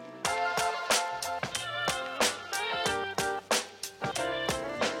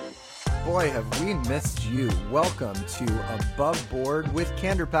Boy, have we missed you. Welcome to Above Board with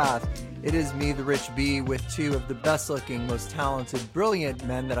Canderpath. It is me, the Rich B, with two of the best-looking, most talented, brilliant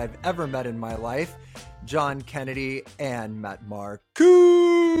men that I've ever met in my life, John Kennedy and Matt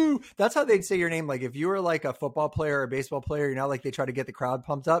Marcoux. That's how they'd say your name. Like if you were like a football player or a baseball player, you know, like they try to get the crowd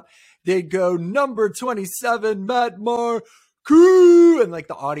pumped up, they'd go number 27, Matt Marcoux. And like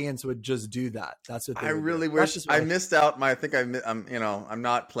the audience would just do that. That's what they I would really do. wish I missed out. I'm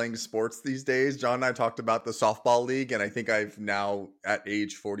not playing sports these days. John and I talked about the softball league, and I think I've now at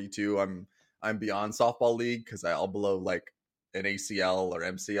age 42, I'm beyond softball league because I'll below like an ACL or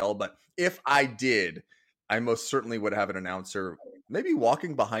MCL. But if I did, I most certainly would have an announcer maybe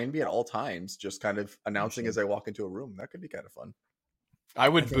walking behind me at all times, just kind of announcing as I walk into a room. That could be kind of fun. I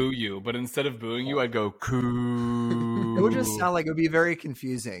would boo you, but instead of booing you, I'd go coo. It would just sound like it would be very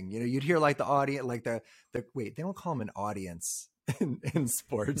confusing. You know, you'd hear like the audience, like the wait, they don't call them an audience in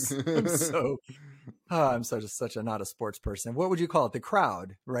sports. I'm such a not a sports person. What would you call it? The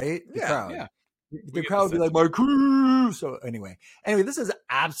crowd, right? The crowd. Yeah. The crowd would be like, Marcoux. So anyway, this is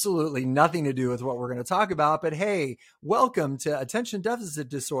absolutely nothing to do with what we're going to talk about. But hey, welcome to Attention Deficit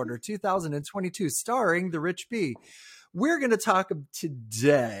Disorder 2022, starring the Rich B. We're going to talk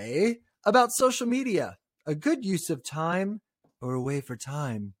today about social media, a good use of time or a way for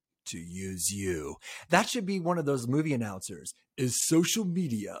time to use you. That should be one of those movie announcers. Is social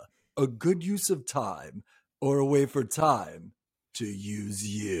media a good use of time or a way for time to use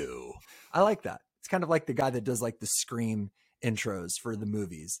you? I like that. It's kind of like the guy that does like the Scream intros for the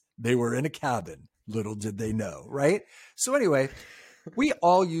movies. They were in a cabin. Little did they know, right? So anyway, we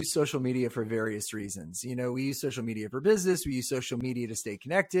all use social media for various reasons. You know, we use social media for business. We use social media to stay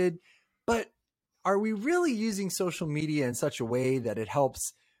connected. But are we really using social media in such a way that it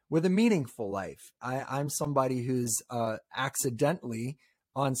helps with a meaningful life? I'm somebody who's accidentally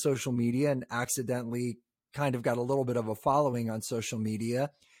on social media and accidentally kind of got a little bit of a following on social media.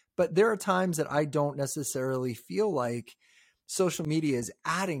 But there are times that I don't necessarily feel like social media is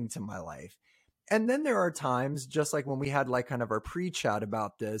adding to my life. And then there are times, just like when we had like kind of our pre-chat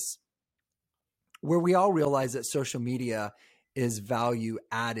about this, where we all realize that social media is value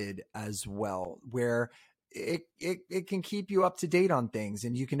added as well, where it can keep you up to date on things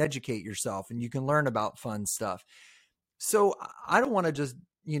and you can educate yourself and you can learn about fun stuff. So I don't want to just,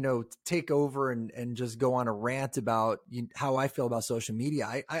 take over and just go on a rant about how I feel about social media.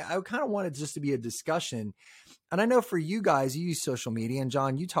 I kind of want it just to be a discussion. And I know for you guys, you use social media, and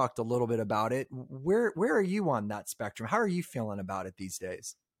John, you talked a little bit about it. Where are you on that spectrum? How are you feeling about it these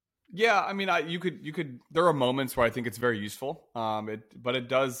days? Yeah, I mean, you could. There are moments where I think it's very useful. But it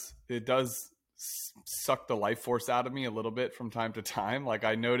does suck the life force out of me a little bit from time to time. Like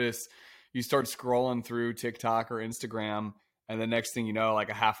I notice you start scrolling through TikTok or Instagram, and the next thing you know, like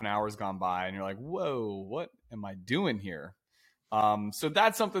a half an hour has gone by, and you're like, "Whoa, what am I doing here?" So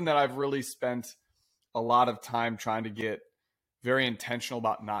that's something that I've really spent a lot of time trying to get very intentional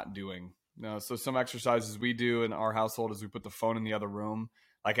about not doing. So some exercises we do in our household is we put the phone in the other room.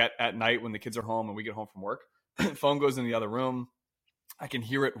 Like at night when the kids are home and we get home from work, phone goes in the other room. I can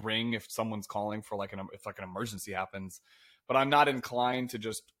hear it ring if someone's calling for if an emergency happens, but I'm not inclined to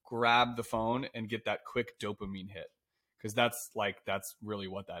just grab the phone and get that quick dopamine hit, because that's really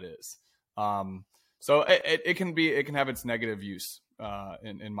what that is. So it can have its negative use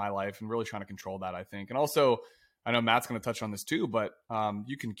in my life, and really trying to control that, I think. And also, I know Matt's going to touch on this too, but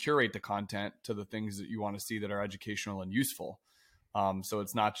you can curate the content to the things that you want to see that are educational and useful. So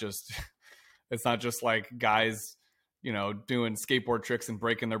it's not just like guys, doing skateboard tricks and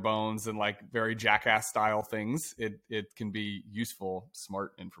breaking their bones and like very jackass style things. It can be useful,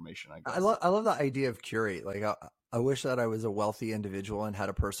 smart information, I guess. I love the idea of curate. Like I wish that I was a wealthy individual and had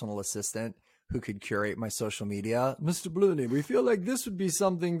a personal assistant who could curate my social media. Mr. Blooney, we feel like this would be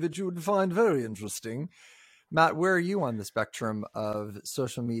something that you would find very interesting. Matt, where are you on the spectrum of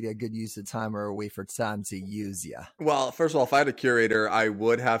social media, good use of time or a way for time to use you? Well, first of all, if I had a curator, I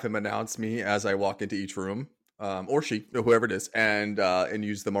would have him announce me as I walk into each room, or she, or whoever it is, and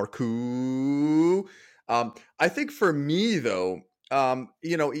use the Marcoux. I think for me, though,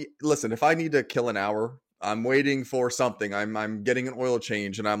 listen, if I need to kill an hour, I'm waiting for something. I'm getting an oil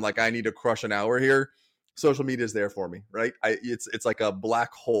change, and I'm like, I need to crush an hour here. Social media is there for me, right? It's like a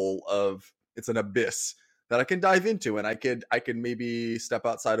black hole it's an abyss that I can dive into, and I could maybe step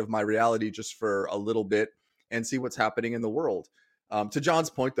outside of my reality just for a little bit and see what's happening in the world. To John's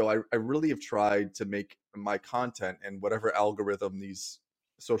point, though, I really have tried to make my content and whatever algorithm these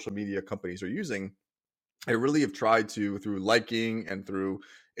social media companies are using, I really have tried to, through liking and through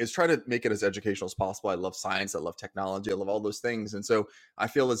is try to make it as educational as possible. I love science. I love technology. I love all those things. And so I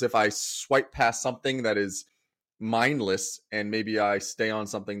feel as if I swipe past something that is mindless and maybe I stay on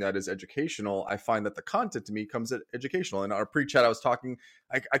something that is educational, I find that the content to me comes educational. In our pre-chat, I was talking,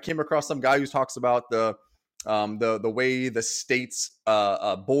 I came across some guy who talks about the way the state's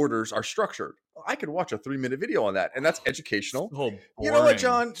borders are structured. I could watch a 3-minute video on that, and that's educational. You know what,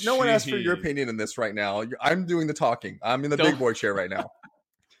 John? No one asked for your opinion in this right now. I'm doing the talking. I'm in the big boy chair right now.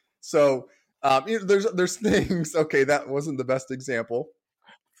 So there's things. Okay, that wasn't the best example,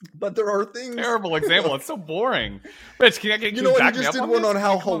 but there are things. Terrible example. It's so boring. Rich, can I get you know what? You just did one on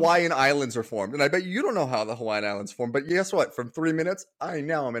how Hawaiian Islands are formed, and I bet you don't know how the Hawaiian Islands formed. But guess what? From 3 minutes, I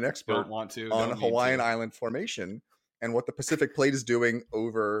now am an expert on Hawaiian Island formation and what the Pacific Plate is doing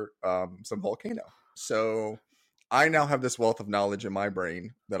over some volcano. So I now have this wealth of knowledge in my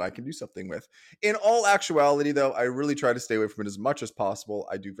brain that I can do something with. In all actuality, though, I really try to stay away from it as much as possible.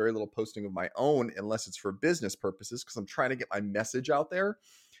 I do very little posting of my own unless it's for business purposes because I'm trying to get my message out there.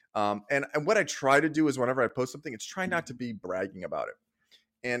 And what I try to do is whenever I post something, it's try not to be bragging about it.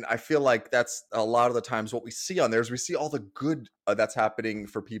 And I feel like that's a lot of the times what we see on there is we see all the good that's happening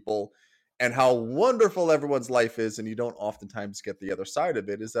for people and how wonderful everyone's life is. And you don't oftentimes get the other side of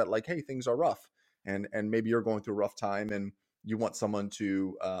it is that like, hey, things are rough. And maybe you're going through a rough time and you want someone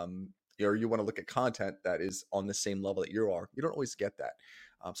to, or you want to look at content that is on the same level that you are. You don't always get that.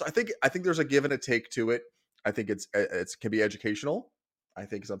 So I think there's a give and a take to it. I think it can be educational. I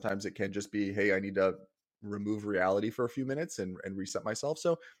think sometimes it can just be, hey, I need to remove reality for a few minutes and reset myself.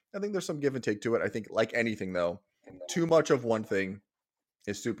 So I think there's some give and take to it. I think like anything though, too much of one thing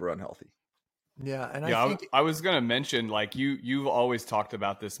is super unhealthy. Yeah. And I was going to mention, like you've always talked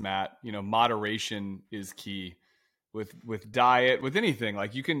about this, Matt, moderation is key with diet, with anything.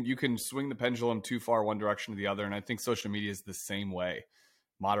 Like you can swing the pendulum too far one direction or the other. And I think social media is the same way.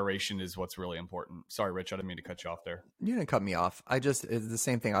 Moderation is what's really important. Sorry, Rich, I didn't mean to cut you off there. You didn't cut me off. It's the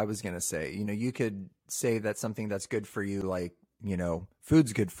same thing I was going to say. You could say that something that's good for you, like,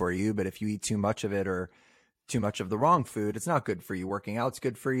 food's good for you, but if you eat too much of it or too much of the wrong food, it's not good for you. Working out's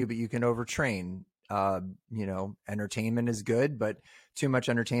good for you, but you can overtrain. Entertainment is good, but too much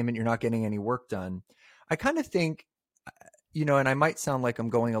entertainment, you're not getting any work done. I kind of think, and I might sound like I'm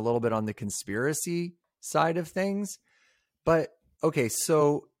going a little bit on the conspiracy side of things, but okay,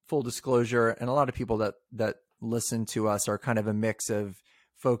 so full disclosure, and a lot of people that listen to us are kind of a mix of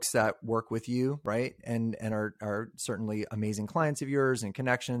folks that work with you, right? And are certainly amazing clients of yours and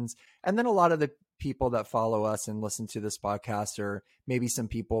connections. And then a lot of the people that follow us and listen to this podcast are maybe some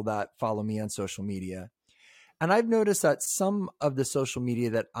people that follow me on social media. And I've noticed that some of the social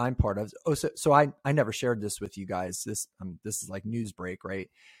media that I'm part of, so I never shared this with you guys. This is like news break, right?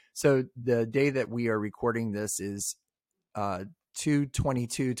 So the day that we are recording this is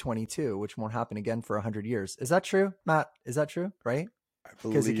 2/22/22, which won't happen again for 100 years. Is that true, Matt? Is that true? Right? I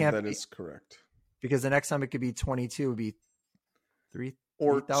believe that is correct. Because the next time it could be 22 would be 3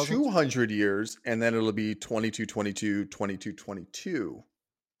 or 200 years, and then it'll be 22/22/22/22.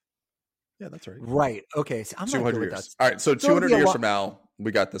 Yeah, that's right. Right. Okay. So I'm 200 years. All right. So 200 years from now,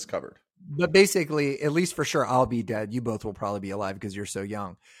 we got this covered. But basically, at least for sure, I'll be dead. You both will probably be alive because you're so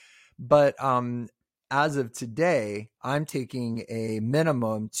young. But as of today, I'm taking a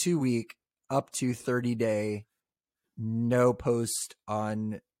minimum 2-week up to 30-day no post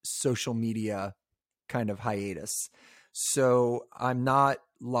on social media kind of hiatus. So I'm not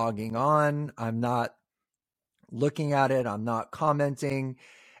logging on. I'm not looking at it. I'm not commenting.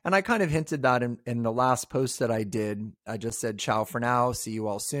 And I kind of hinted that in the last post that I did. I just said, ciao for now. See you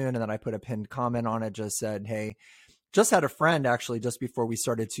all soon. And then I put a pinned comment on it. Just said, hey, just had a friend actually just before we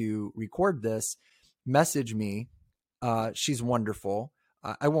started to record this message me. She's wonderful.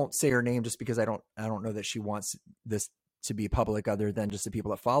 I won't say her name just because I don't know that she wants this to be public other than just the people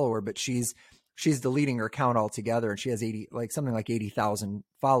that follow her, but she's deleting her account altogether and she has something like 80,000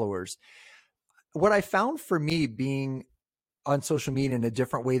 followers. What I found for me being on social media in a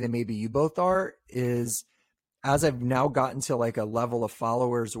different way than maybe you both are is as I've now gotten to like a level of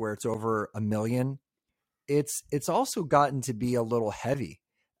followers where it's over 1 million, it's also gotten to be a little heavy.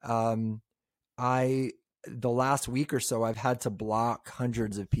 The last week or so, I've had to block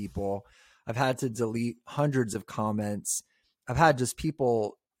hundreds of people. I've had to delete hundreds of comments. I've had just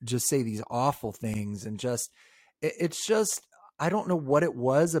people just say these awful things and it's just, I don't know what it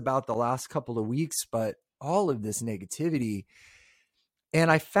was about the last couple of weeks, but all of this negativity.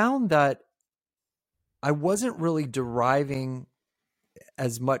 And I found that I wasn't really deriving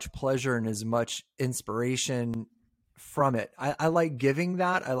as much pleasure and as much inspiration from it. I like giving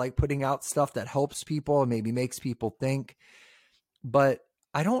that. I like putting out stuff that helps people and maybe makes people think. But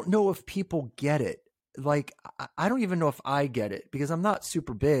I don't know if people get it. Like, I don't even know if I get it because I'm not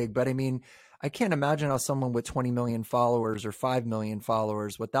super big, but I mean, I can't imagine how someone with 20 million followers or 5 million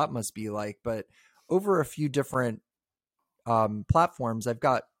followers, what that must be like. But over a few different platforms, I've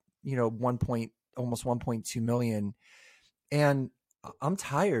got, almost 1.2 million, and I'm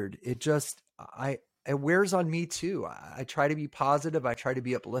tired. It wears on me too. I try to be positive. I try to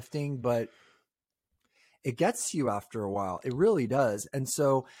be uplifting, but it gets to you after a while. It really does. And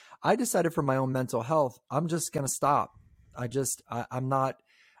so I decided for my own mental health, I'm just going to stop. I'm not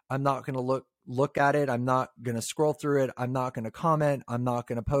going to look at it. I'm not going to scroll through it. I'm not going to comment. I'm not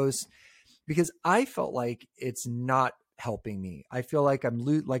going to post because I felt like it's not helping me. I feel like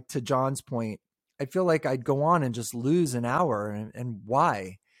like to John's point, I feel like I'd go on and just lose an hour and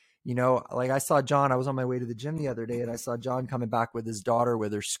why? Like I saw John, I was on my way to the gym the other day and I saw John coming back with his daughter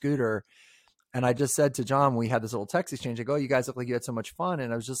with her scooter. And I just said to John, we had this little text exchange. I go, you guys look like you had so much fun.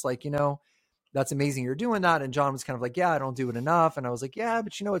 And I was just like, that's amazing you're doing that. And John was kind of like, yeah, I don't do it enough. And I was like, yeah,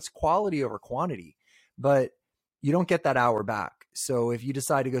 but it's quality over quantity, but you don't get that hour back. So if you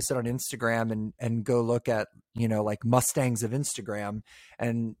decide to go sit on Instagram and go look at, like Mustangs of Instagram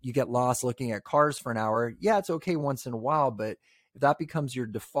and you get lost looking at cars for an hour, yeah, it's okay once in a while. But if that becomes your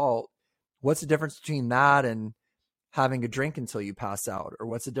default, what's the difference between that and having a drink until you pass out? Or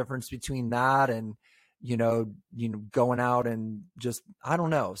what's the difference between that and, going out and just, I don't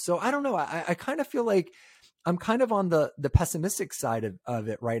know. So I don't know. I kind of feel like I'm kind of on the pessimistic side of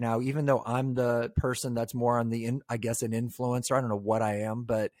it right now, even though I'm the person that's more on I guess an influencer. I don't know what I am,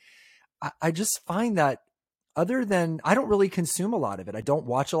 but I just find that other than I don't really consume a lot of it. I don't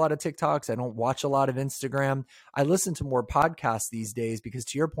watch a lot of TikToks. I don't watch a lot of Instagram. I listen to more podcasts these days because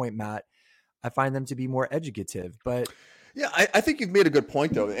to your point, Matt, I find them to be more educative. But yeah, I think you've made a good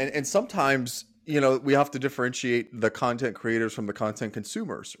point though. And sometimes, we have to differentiate the content creators from the content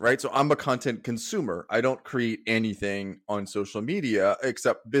consumers, right? So I'm a content consumer. I don't create anything on social media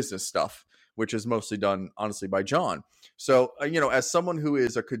except business stuff, which is mostly done honestly by John. So, as someone who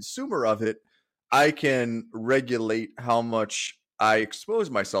is a consumer of it, I can regulate how much I expose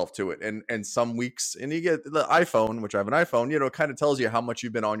myself to it. And some weeks, and you get the iPhone, which I have an iPhone, it kind of tells you how much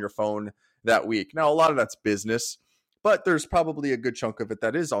you've been on your phone that week. Now, a lot of that's business, but there's probably a good chunk of it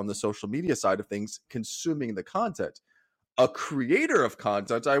that is on the social media side of things, consuming the content. A creator of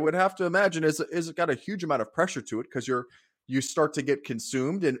content, I would have to imagine, is got a huge amount of pressure to it because you start to get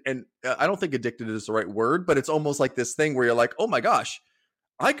consumed. And I don't think addicted is the right word, but it's almost like this thing where you're like, oh my gosh,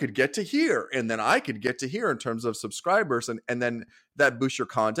 I could get to here, and then I could get to here in terms of subscribers, and then that boosts your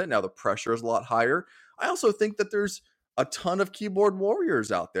content. Now the pressure is a lot higher. I also think that there's a ton of keyboard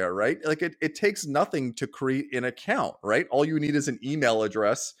warriors out there, right? Like it takes nothing to create an account, right? All you need is an email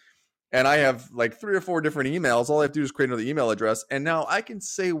address. And I have like 3 or 4 different emails. All I have to do is create another email address. And now I can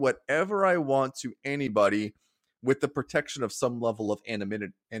say whatever I want to anybody with the protection of some level of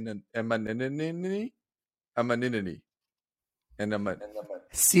anonymity.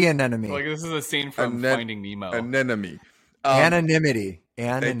 See anemone. Like this is a scene from Finding Nemo. Anemone. Anonymity.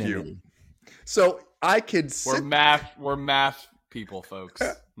 Thank you. So I could We're math people, folks.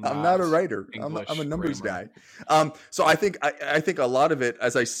 I'm not a writer. I'm a numbers guy. So I think a lot of it,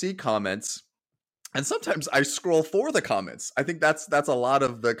 as I see comments, and sometimes I scroll for the comments. I think that's a lot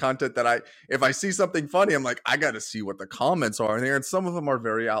of the content that if I see something funny, I'm like, I got to see what the comments are in there. And some of them are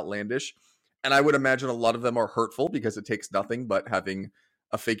very outlandish. And I would imagine a lot of them are hurtful because it takes nothing but having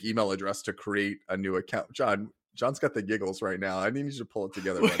a fake email address to create a new account. John's got the giggles right now. I need you to pull it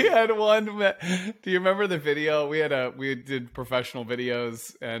together. We had one. Do you remember the video? We did professional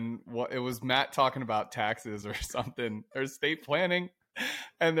videos, and it was Matt talking about taxes or something or estate planning.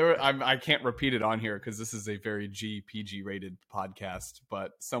 And I can't repeat it on here because this is a very PG rated podcast,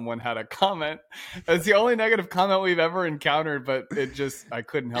 but someone had a comment. It's the only negative comment we've ever encountered, but I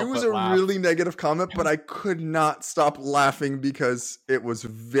couldn't help but laugh. It was a really negative comment, but I could not stop laughing because it was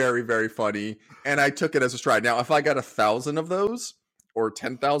very, very funny. And I took it as a stride. Now, if I got 1,000 of those or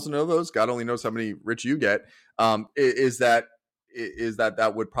 10,000 of those, God only knows how many Rich you get, is that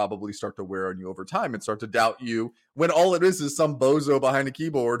would probably start to wear on you over time and start to doubt you when all it is some bozo behind a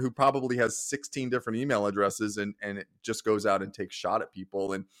keyboard who probably has 16 different email addresses and it just goes out and takes shot at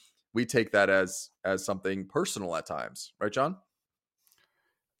people. And we take that as something personal at times. Right, John?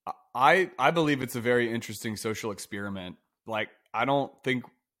 I believe it's a very interesting social experiment. Like, I don't think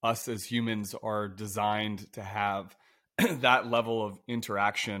us as humans are designed to have that level of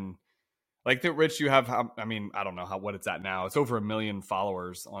interaction. Like that, Rich, you have, I don't know what it's at now. It's over 1 million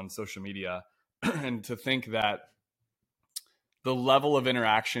followers on social media. And to think that the level of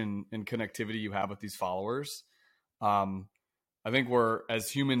interaction and connectivity you have with these followers, I think we're, as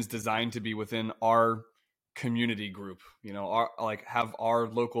humans, designed to be within our community group, have our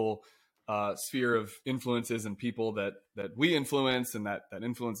local sphere of influences and people that we influence and that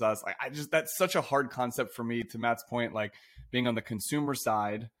influence us. That's such a hard concept for me, to Matt's point, like being on the consumer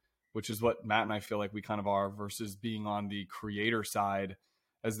side, which is what Matt and I feel like we kind of are, versus being on the creator side.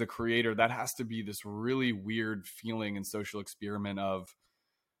 As the creator, that has to be this really weird feeling and social experiment of,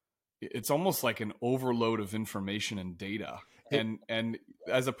 it's almost like an overload of information and data. And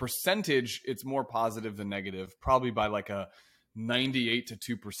as a percentage, it's more positive than negative, probably by like a 98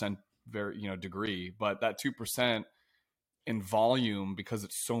 to 2% degree. But that 2% in volume, because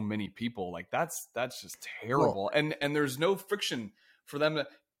it's so many people, like that's just terrible. Well, and there's no friction for them to,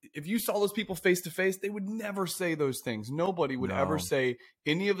 if you saw those people face to face, they would never say those things. Nobody would ever say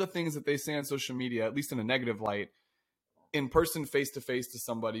any of the things that they say on social media, at least in a negative light, in person, face to face to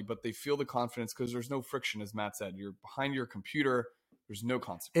somebody, but they feel the confidence because there's no friction. As Matt said, you're behind your computer. There's no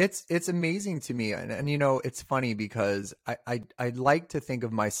consequence. It's amazing to me. And it's funny because I like to think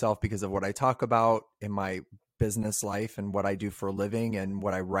of myself, because of what I talk about in my business life and what I do for a living and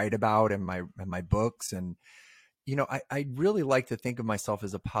what I write about in my books. And, I really like to think of myself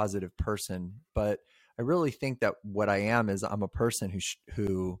as a positive person, but I really think that what I am is I'm a person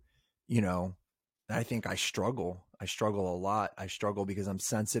who, I think I struggle. I struggle a lot. I struggle because I'm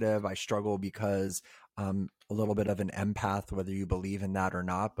sensitive. I struggle because I'm a little bit of an empath, whether you believe in that or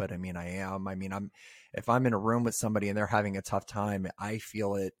not. But I am. If I'm in a room with somebody and they're having a tough time, I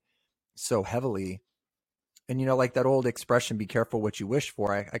feel it so heavily. And, like that old expression, be careful what you wish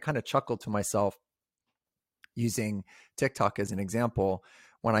for. I kind of chuckle to myself using TikTok as an example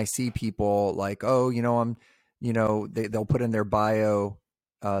when I see people like, they'll put in their bio,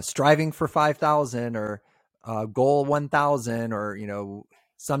 striving for 5,000 or goal 1,000 or,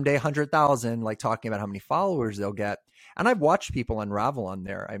 someday 100,000, like talking about how many followers they'll get. And I've watched people unravel on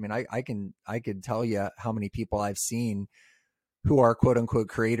there. I mean, I could tell you how many people I've seen who are quote unquote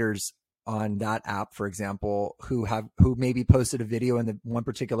creators on that app, for example, who maybe posted a video and the one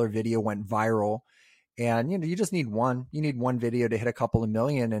particular video went viral. And, you just need one video to hit a couple of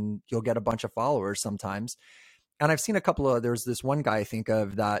million and you'll get a bunch of followers sometimes. And I've seen there's this one guy I think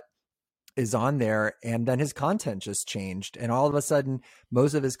of that is on there, and then his content just changed. And all of a sudden,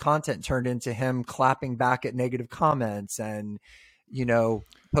 most of his content turned into him clapping back at negative comments and,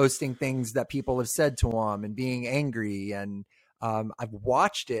 posting things that people have said to him and being angry. And I've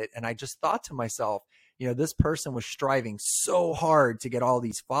watched it and I just thought to myself, this person was striving so hard to get all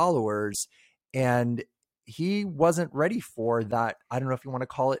these followers, and he wasn't ready for that. I don't know if you want to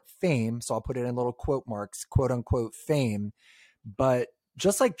call it fame. So I'll put it in little quote marks, quote unquote fame. But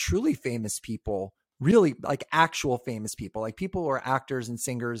just like truly famous people, really like actual famous people, like people who are actors and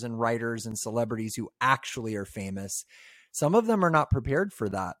singers and writers and celebrities who actually are famous, some of them are not prepared for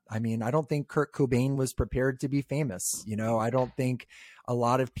that. I mean, I don't think Kurt Cobain was prepared to be famous. I don't think a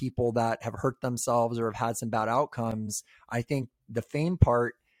lot of people that have hurt themselves or have had some bad outcomes, I think the fame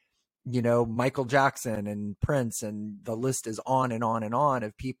part, Michael Jackson and Prince, and the list is on and on and on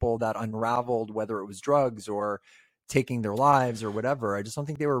of people that unraveled, whether it was drugs or taking their lives or whatever. I just don't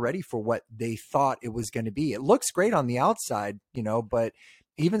think they were ready for what they thought it was going to be. It looks great on the outside, but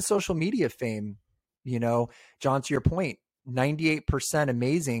even social media fame, John, to your point, 98%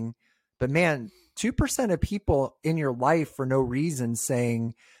 amazing, but man, 2% of people in your life for no reason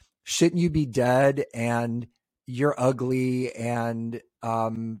saying, shouldn't you be dead? And you're ugly. And,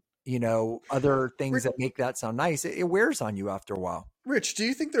 other things that make that sound nice. It wears on you after a while. Rich, do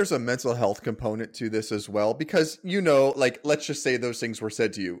you think there's a mental health component to this as well? Because, let's just say those things were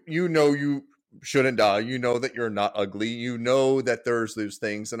said to you. You shouldn't die. That you're not ugly. That there's those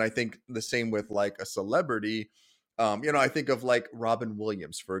things. And I think the same with like a celebrity. I think of like Robin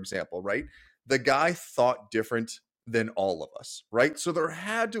Williams, for example, right? The guy thought different than all of us, right? So there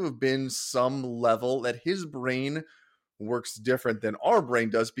had to have been some level that his brain works different than our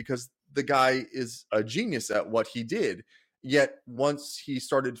brain does, because the guy is a genius at what he did. Yet once he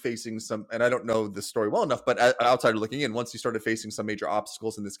started facing some, and I don't know the story well enough, but outside of looking in, once he started facing some major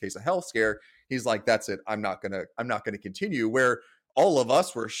obstacles, in this case, a health scare, he's like, that's it. I'm not going to continue. Where all of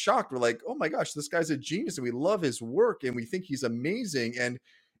us were shocked. We're like, oh my gosh, this guy's a genius and we love his work and we think he's amazing.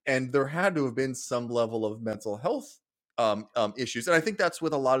 And there had to have been some level of mental health issues. And I think that's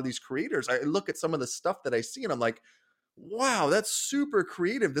with a lot of these creators. I look at some of the stuff that I see and I'm like, wow, that's super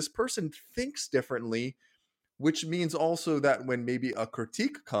creative. This person thinks differently, which means also that when maybe a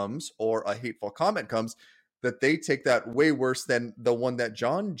critique comes or a hateful comment comes, that they take that way worse than the one that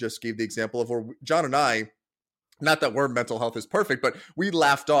John just gave the example of, where John and I, not that our mental health is perfect, but we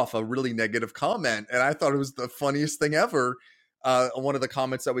laughed off a really negative comment. And I thought it was the funniest thing ever. one of the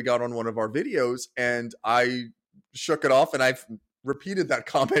comments that we got on one of our videos, and I shook it off, and I've repeated that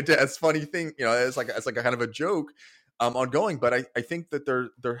comment as funny thing, it's like a kind of a joke ongoing. But I think that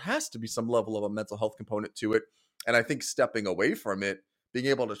there has to be some level of a mental health component to it. And I think stepping away from it, being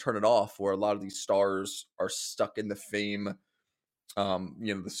able to turn it off, where a lot of these stars are stuck in the fame,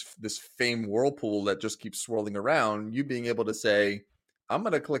 this fame whirlpool that just keeps swirling around, you being able to say, I'm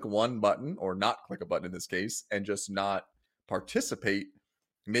going to click one button, or not click a button in this case, and just not participate,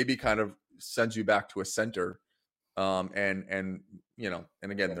 maybe kind of sends you back to a center. And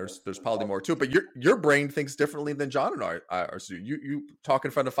again, there's probably more to it, but your brain thinks differently than John and I are. So you talk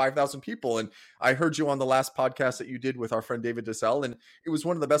in front of 5,000 people, and I heard you on the last podcast that you did with our friend David Dissel, and it was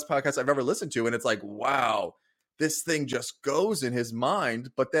one of the best podcasts I've ever listened to. And it's like, wow, this thing just goes in his mind.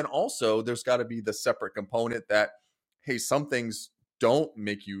 But then also there's got to be the separate component that, hey, some things don't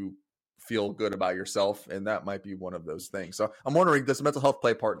make you feel good about yourself, and that might be one of those things. So I'm wondering, does mental health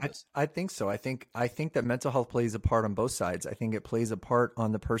play a part in this? I think so. I think that mental health plays a part on both sides. I think it plays a part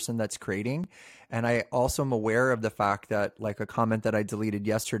on the person that's creating, and I also am aware of the fact that, like a comment that I deleted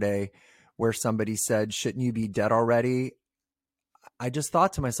yesterday where somebody said, shouldn't you be dead already? I just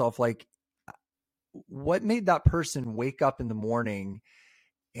thought to myself, like, what made that person wake up in the morning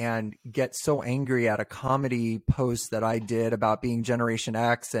and get so angry at a comedy post that I did about being Generation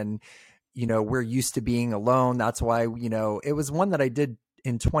X and, we're used to being alone. That's why, it was one that I did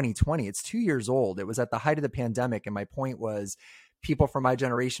in 2020. It's 2 years old. It was at the height of the pandemic. And my point was, people from my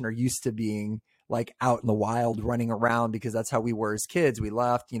generation are used to being like out in the wild, running around, because that's how we were as kids. We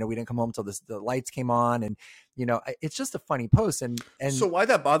left, we didn't come home till the lights came on. And, it's just a funny post. And so why'd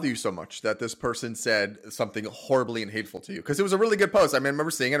that bother you so much that this person said something horribly and hateful to you? Because it was a really good post. I mean, I remember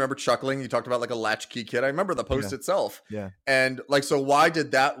seeing it. I remember chuckling. You talked about like a latchkey kid. I remember the post itself. Yeah. And like, so why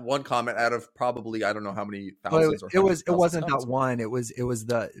did that one comment out of probably, I don't know how many thousands, it wasn't that one. It was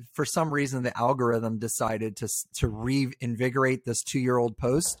for some reason, the algorithm decided to reinvigorate this 2-year-old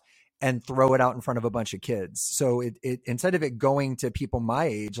post and throw it out in front of a bunch of kids. So it instead of it going to people my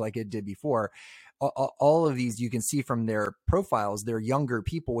age like it did before, all of these, you can see from their profiles, they're younger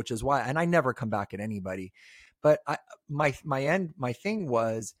people, which is why, and I never come back at anybody, but my thing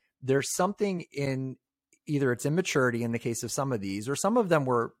was, there's something in either it's immaturity in the case of some of these, or some of them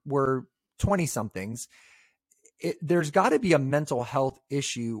were 20 somethings. There's got to be a mental health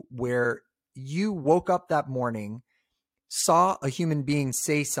issue where you woke up that morning, saw a human being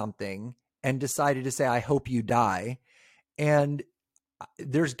say something, and decided to say, I hope you die. And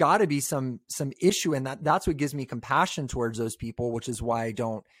there's got to be some issue in that. That's what gives me compassion towards those people, which is why I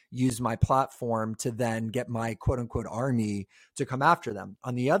don't use my platform to then get my quote unquote army to come after them.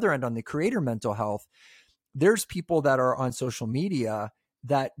 On the other end, on the creator mental health, there's people that are on social media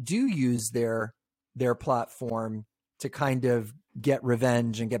that do use their platform to kind of get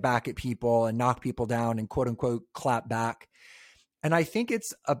revenge and get back at people and knock people down and quote unquote clap back. And I think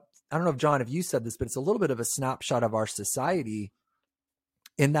it's I don't know if John, if you said this, but it's a little bit of a snapshot of our society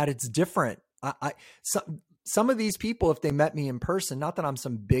in that it's different. Some of these people, if they met me in person, not that I'm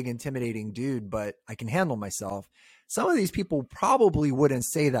some big intimidating dude, but I can handle myself. Some of these people probably wouldn't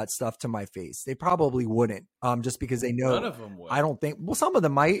say that stuff to my face. They probably wouldn't, just because they know. None of them would. I don't think. Well, some of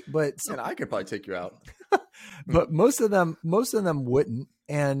them might, but I could probably take you out. But most of them wouldn't.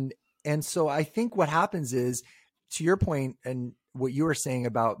 And so I think what happens is, to your point and what you were saying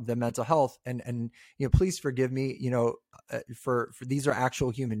about the mental health, and please forgive me, for these are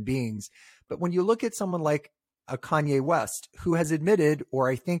actual human beings. But when you look at someone like a Kanye West, who has admitted, or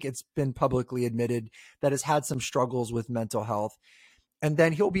I think it's been publicly admitted, that has had some struggles with mental health, and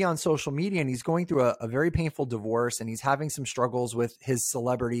then he'll be on social media and he's going through a very painful divorce, and he's having some struggles with his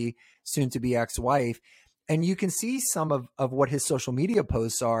celebrity, soon to be ex-wife. And you can see some of what his social media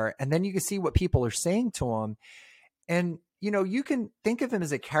posts are, and then you can see what people are saying to him. And, you can think of him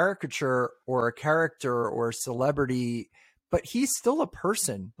as a caricature or a character or a celebrity, but he's still a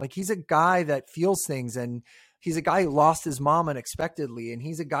person. Like, he's a guy that feels things, and he's a guy who lost his mom unexpectedly. And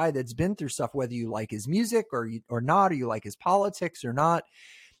he's a guy that's been through stuff, whether you like his music or not, or you like his politics or not.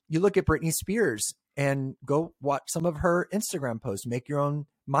 You look at Britney Spears and go watch some of her Instagram posts, make your own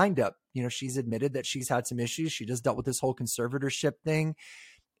mind up. She's admitted that she's had some issues. She just dealt with this whole conservatorship thing.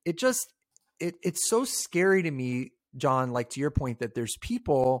 It's so scary to me, John, like, to your point, that there's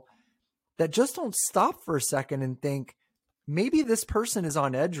people that just don't stop for a second and think, maybe this person is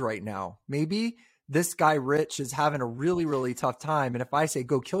on edge right now. Maybe this guy, Rich, is having a really, really tough time. And if I say,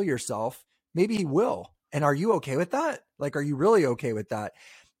 go kill yourself, maybe he will. And are you okay with that? Like, are you really okay with that?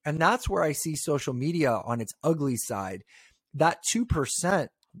 And that's where I see social media on its ugly side. That 2%,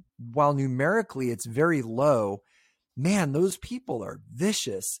 while numerically it's very low, man, those people are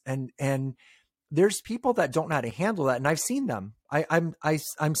vicious. And there's people that don't know how to handle that. And I've seen them.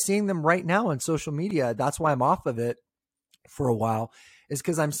 I'm seeing them right now on social media. That's why I'm off of it for a while, is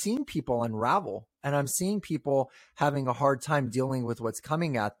because I'm seeing people unravel, and I'm seeing people having a hard time dealing with what's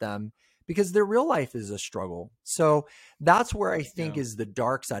coming at them because their real life is a struggle. So that's where I think is the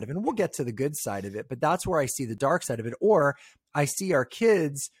dark side of it. And we'll get to the good side of it, but that's where I see the dark side of it. Or I see our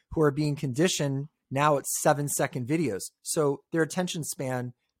kids who are being conditioned. Now it's 7-second videos. So their attention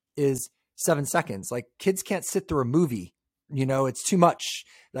span is 7 seconds. Like, kids can't sit through a movie. It's too much.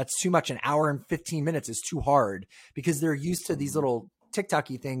 That's too much. An hour and 15 minutes is too hard because they're used to these little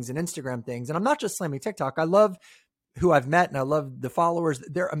TikTok-y things and Instagram things. And I'm not just slamming TikTok. I love who I've met and I love the followers.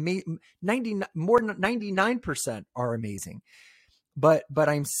 They're amazing. More than 99% are amazing. But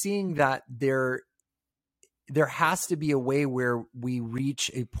I'm seeing that there has to be a way where we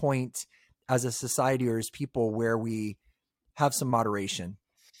reach a point as a society or as people where we have some moderation.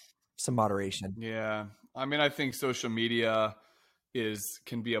 Yeah. I mean, I think social media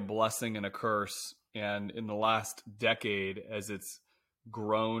can be a blessing and a curse. And in the last decade, as it's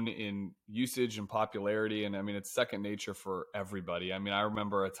grown in usage and popularity, and I mean, it's second nature for everybody. I mean, I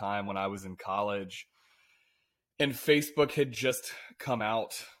remember a time when I was in college and Facebook had just come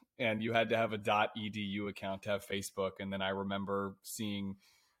out and you had to have a .edu account to have Facebook. And then I remember seeing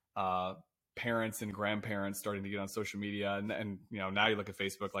parents and grandparents starting to get on social media, and now you look at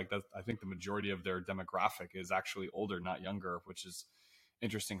Facebook, like that, I think the majority of their demographic is actually older, not younger, which is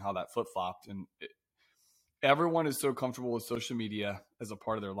interesting how that flip-flopped. And everyone is so comfortable with social media as a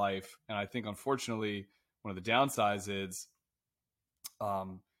part of their life, and I think unfortunately one of the downsides is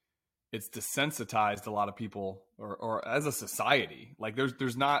it's desensitized a lot of people, or as a society. Like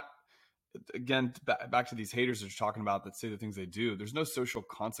there's not, again, back to these haters that you're talking about that say the things they do, there's no social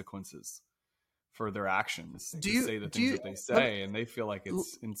consequences for their actions. Say the things that they say, and they feel like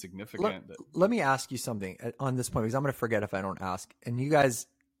it's insignificant. Let me ask you something on this point, because I'm going to forget if I don't ask. And you guys,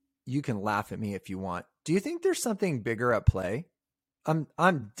 you can laugh at me if you want. Do you think there's something bigger at play?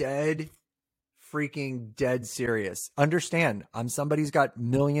 I'm dead serious. Understand, I'm somebody who's got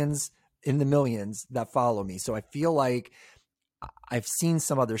millions in the millions that follow me. So I feel like I've seen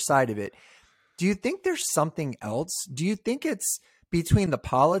some other side of it. Do you think there's something else? Do you think it's between the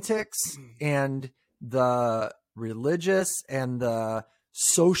politics and the religious and the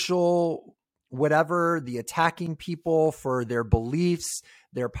social, whatever, the attacking people for their beliefs,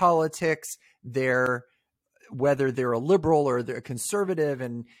 their politics, whether they're a liberal or they're a conservative,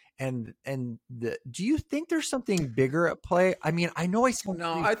 do you think there's something bigger at play? I mean, I know I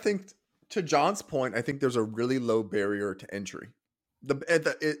think, to John's point, I think there's a really low barrier to entry.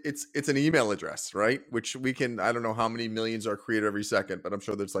 It's an email address, right? Which we can, I don't know how many millions are created every second, but I'm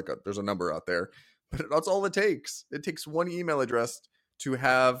sure there's a number out there. But that's all it takes. It takes one email address to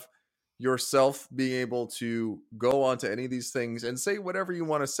have yourself being able to go onto any of these things and say whatever you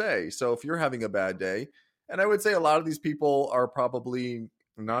want to say. So if you're having a bad day, and I would say a lot of these people are probably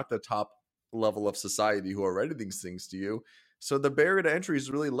not the top level of society who are writing these things to you. So the barrier to entry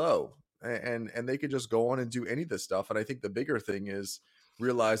is really low. And they could just go on and do any of this stuff. And I think the bigger thing is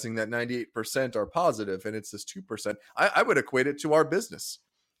realizing that 98% are positive and it's this 2%. I would equate it to our business.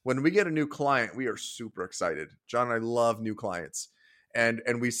 When we get a new client, we are super excited. John and I love new clients, and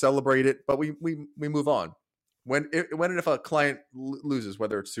we celebrate it, but we move on. When and if a client loses,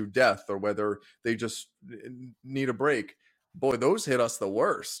 whether it's through death or whether they just need a break, boy, those hit us the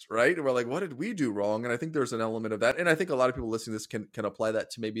worst, right? And we're like, what did we do wrong? And I think there's an element of that. And I think a lot of people listening to this can apply that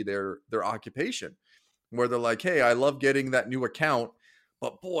to maybe their occupation, where they're like, hey, I love getting that new account,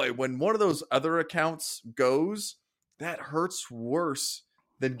 but boy, when one of those other accounts goes, that hurts worse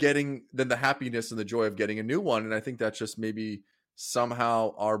than the happiness and the joy of getting a new one. And I think that's just maybe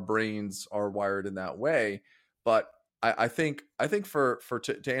somehow our brains are wired in that way. But I think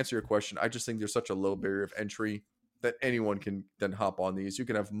to answer your question, I just think there's such a low barrier of entry that anyone can then hop on these. You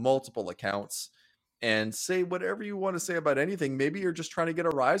can have multiple accounts and say whatever you want to say about anything. Maybe you're just trying to get a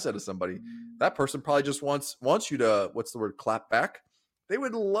rise out of somebody. That person probably just wants you to, clap back. They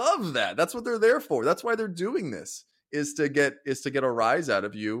would love that. That's what they're there for. That's why they're doing this, is to get a rise out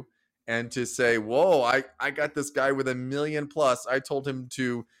of you and to say, whoa, I got this guy with 1 million plus. I told him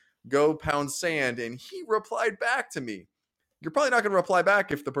to go pound sand and he replied back to me. You're probably not going to reply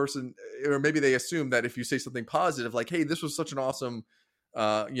back if the person, or maybe they assume that if you say something positive, like, hey, this was such an awesome,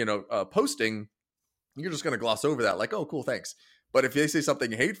 posting, you're just going to gloss over that. Like, oh, cool, thanks. But if they say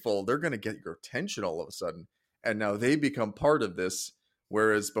something hateful, they're going to get your attention all of a sudden. And now they become part of this.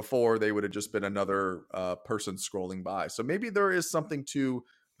 Whereas before they would have just been another person scrolling by. So maybe there is something to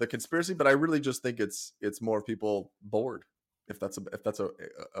the conspiracy, but I really just think it's more people bored. If that's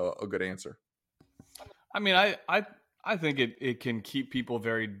a good answer. I mean, I think it can keep people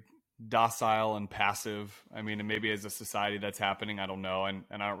very docile and passive. I mean, and maybe as a society that's happening, I don't know. And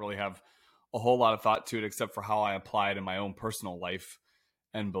I don't really have a whole lot of thought to it except for how I apply it in my own personal life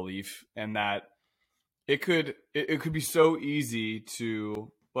and belief. And that it could be so easy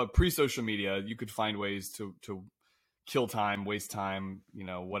to, but pre-social media, you could find ways to kill time, waste time,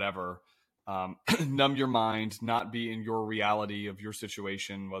 whatever, numb your mind, not be in your reality of your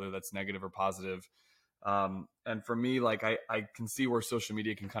situation, whether that's negative or positive. And for me, like I can see where social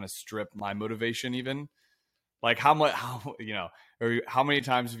media can kind of strip my motivation, even like how many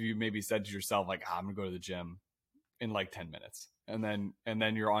times have you maybe said to yourself, like, I'm gonna go to the gym in like 10 minutes. And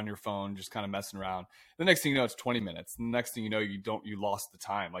then you're on your phone, just kind of messing around. The next thing you know, it's 20 minutes. The next thing you know, you lost the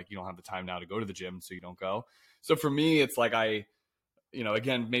time. Like you don't have the time now to go to the gym, so you don't go. So for me, it's like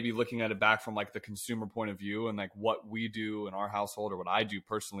again, maybe looking at it back from like the consumer point of view and like what we do in our household or what I do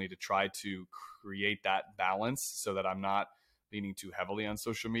personally to try to create that balance so that I'm not leaning too heavily on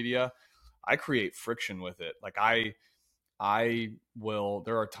social media. I create friction with it. Like there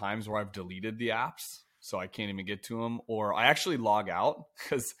are times where I've deleted the apps so I can't even get to them, or I actually log out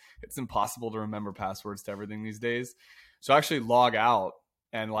because it's impossible to remember passwords to everything these days. So I actually log out,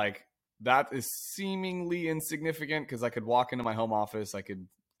 and like that is seemingly insignificant because I could walk into my home office, I could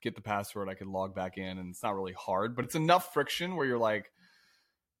get the password, I could log back in, and it's not really hard, but it's enough friction where you're like,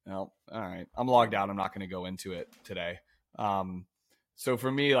 well, all right, I'm logged out. I'm not going to go into it today. So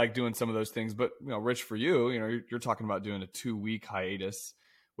for me, like doing some of those things, but Rich, for you, you're talking about doing a 2-week hiatus,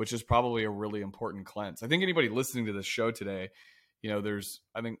 which is probably a really important cleanse. I think anybody listening to this show today,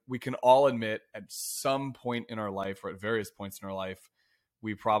 I think we can all admit at some point in our life or at various points in our life,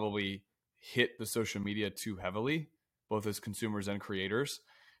 we probably hit the social media too heavily, both as consumers and creators.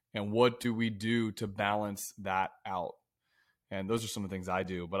 And what do we do to balance that out? And those are some of the things I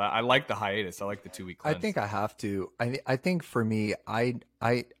do, but I like the hiatus. I like the 2-week cleanse. I think I have to. I think for me,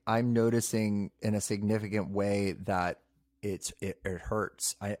 I'm noticing in a significant way that it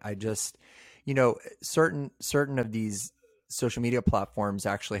hurts. I just, certain of these social media platforms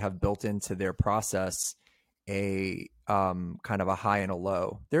actually have built into their process a kind of a high and a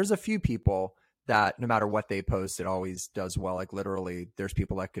low. There's a few people that no matter what they post, it always does well. Like literally, there's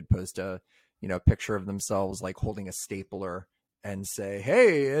people that could post a picture of themselves like holding a stapler and say,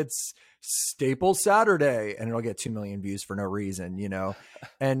 hey, it's Staple Saturday, and it'll get 2 million views for no reason,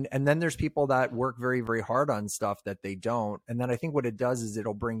 and then there's people that work very, very hard on stuff that they don't. And then I think what it does is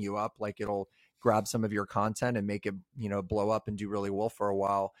it'll bring you up, like it'll grab some of your content and make it, blow up and do really well for a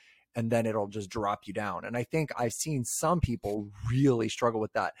while. And then it'll just drop you down. And I think I've seen some people really struggle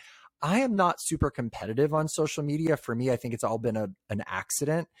with that. I am not super competitive on social media. For me, I think it's all been an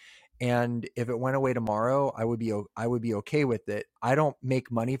accident. And if it went away tomorrow, I would be okay with it. I don't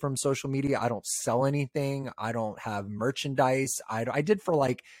make money from social media. I don't sell anything. I don't have merchandise. I did for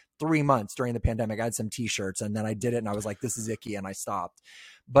like 3 months during the pandemic. I had some t-shirts and then I did it and I was like, this is icky, and I stopped.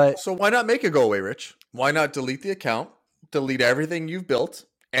 But so why not make it go away, Rich? Why not delete the account, delete everything you've built,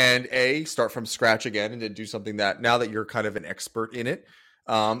 and start from scratch again and then do something that now that you're kind of an expert in it?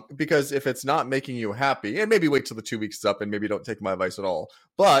 Because if it's not making you happy, and maybe wait till the 2 weeks is up and maybe don't take my advice at all,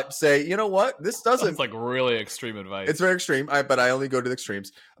 but say, you know what, this doesn't. It's like really extreme advice. It's very extreme, but I only go to the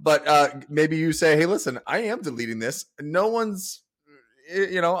extremes. But maybe you say, hey, listen, I am deleting this. No one's,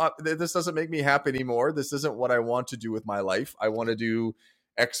 this doesn't make me happy anymore. This isn't what I want to do with my life. I want to do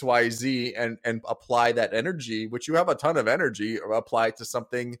X, Y, Z and apply that energy, which you have a ton of energy, or apply it to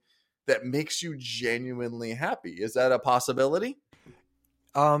something that makes you genuinely happy. Is that a possibility?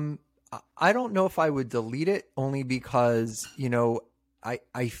 I don't know if I would delete it, only because,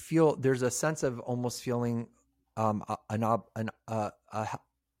 I feel there's a sense of almost feeling, in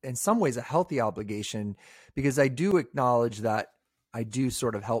some ways a healthy obligation, because I do acknowledge that I do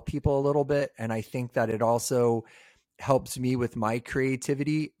sort of help people a little bit. And I think that it also helps me with my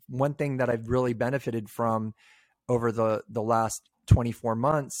creativity. One thing that I've really benefited from over the last 24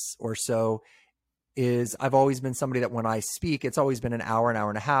 months or so is I've always been somebody that when I speak, it's always been an hour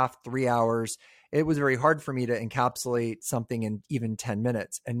and a half, 3 hours. It was very hard for me to encapsulate something in even 10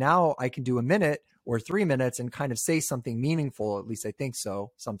 minutes. And now I can do a minute or 3 minutes and kind of say something meaningful, at least I think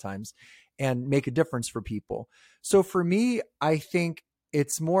so sometimes, and make a difference for people. So for me, I think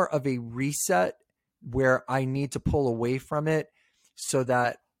it's more of a reset where I need to pull away from it so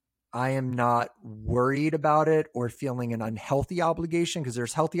that I am not worried about it or feeling an unhealthy obligation, because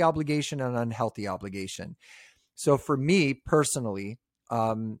there's healthy obligation and unhealthy obligation. So for me personally,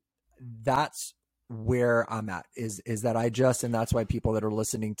 that's where I'm at is that and that's why people that are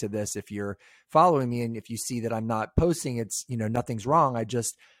listening to this, if you're following me and if you see that I'm not posting, it's, nothing's wrong. I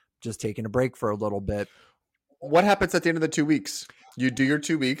just taking a break for a little bit. What happens at the end of the 2 weeks? You do your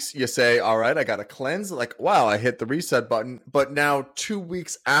 2 weeks. You say, all right, I got to cleanse. Like, wow, I hit the reset button. But now 2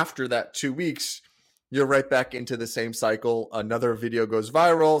 weeks after that 2 weeks, you're right back into the same cycle. Another video goes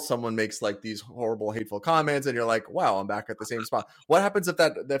viral. Someone makes like these horrible, hateful comments, and you're like, wow, I'm back at the same spot. What happens if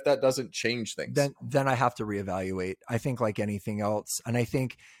that doesn't change things? Then I have to reevaluate. I think like anything else. And I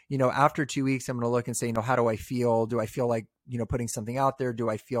think, after 2 weeks, I'm going to look and say, how do I feel? Do I feel like, putting something out there? Do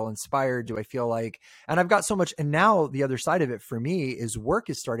I feel inspired? Do I feel like, and I've got so much. And now the other side of it for me is work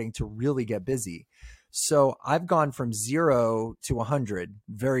is starting to really get busy. So I've gone from 0 to 100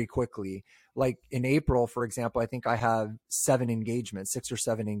 very quickly. Like in April, for example, I think I have 6 or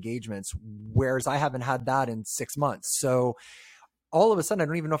 7 engagements, whereas I haven't had that in 6 months. So all of a sudden, I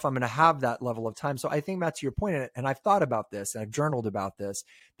don't even know if I'm going to have that level of time. So I think, Matt, to your point, and I've thought about this and I've journaled about this,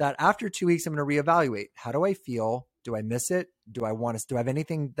 that after 2 weeks, I'm going to reevaluate. How do I feel? Do I miss it? Do I have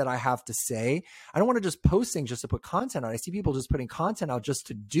anything that I have to say? I don't want to just post things just to put content out. I see people just putting content out just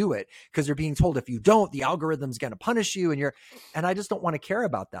to do it because they're being told if you don't, the algorithm's going to punish you. And I just don't want to care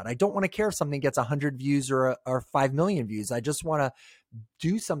about that. I don't want to care if something gets 100 views or 5 million views. I just want to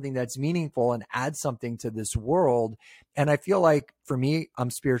do something that's meaningful and add something to this world. And I feel like for me,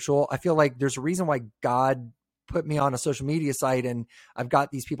 I'm spiritual. I feel like there's a reason why God put me on a social media site and I've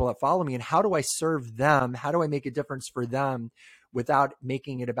got these people that follow me, and how do I serve them? How do I make a difference for them without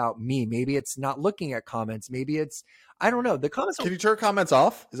making it about me? Maybe it's not looking at comments. Maybe it's, I don't know. The comments. Can you turn comments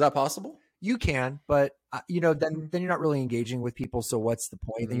off? Is that possible? You can, but then you're not really engaging with people. So what's the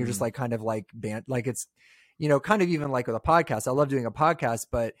point? Then you're just like kind of like banned, like it's, kind of even like with a podcast. I love doing a podcast,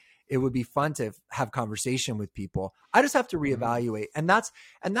 but it would be fun to have conversation with people. I just have to reevaluate. And that's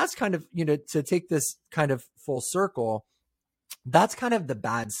kind of, to take this kind of full circle, that's kind of the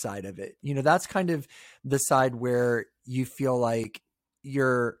bad side of it. That's kind of the side where you feel like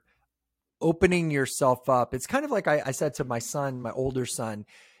you're opening yourself up. It's kind of like I said to my son, my older son,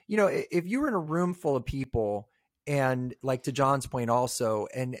 if you were in a room full of people and like to John's point also,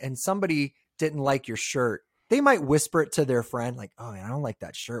 and somebody didn't like your shirt, they might whisper it to their friend like, oh man, I don't like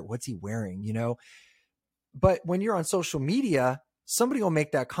that shirt. What's he wearing? But when you're on social media, somebody will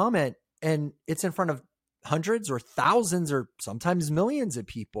make that comment and it's in front of hundreds or thousands or sometimes millions of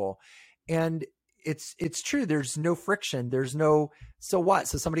people. And it's true. There's no friction. There's no, so what?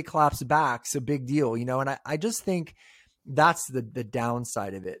 So somebody claps back. It's a big deal, and I just think that's the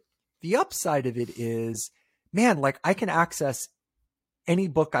downside of it. The upside of it is, man, like I can access any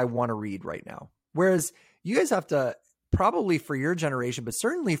book I want to read right now. Whereas you guys have to, probably for your generation, but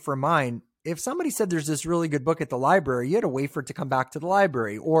certainly for mine, if somebody said there's this really good book at the library, you had to wait for it to come back to the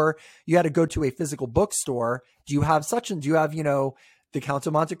library, or you had to go to a physical bookstore. Do you have The Count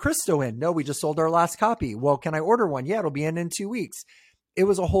of Monte Cristo in? No, we just sold our last copy. Well, can I order one? Yeah, it'll be in 2 weeks. It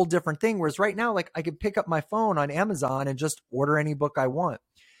was a whole different thing. Whereas right now, like I could pick up my phone on Amazon and just order any book I want.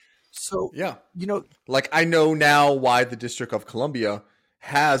 So, yeah, like I know now why the District of Columbia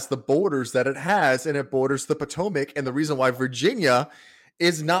has the borders that it has, and it borders the Potomac, and the reason why Virginia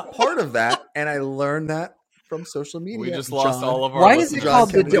is not part of that. And I learned that from social media. We just lost all of our. Why is it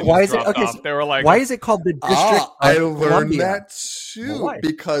called why is it okay? So they were like, why is it called the District? I learned that too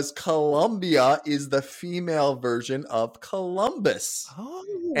because Columbia is the female version of Columbus.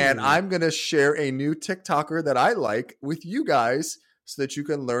 Oh. And I'm gonna share a new TikToker that I like with you guys, so that you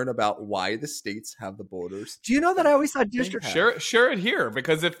can learn about why the states have the borders. Do you know that I always thought district? Share it here,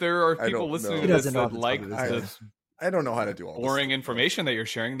 because if there are people listening to this that like this, I don't know how to do all boring this information that you're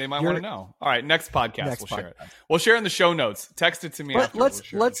sharing, they might want to know. All right, next podcast we'll share it. We'll share it in the show notes. Text it to me.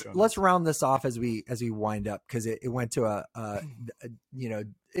 Let's round this off as we wind up, because it went to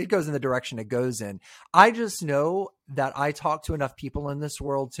it goes in the direction it goes in. I just know that I talk to enough people in this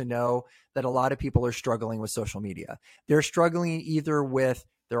world to know that a lot of people are struggling with social media. They're struggling either with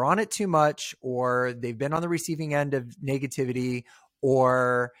they're on it too much, or they've been on the receiving end of negativity,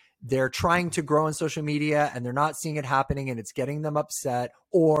 or they're trying to grow on social media and they're not seeing it happening and it's getting them upset,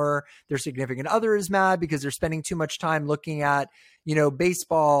 or their significant other is mad because they're spending too much time looking at,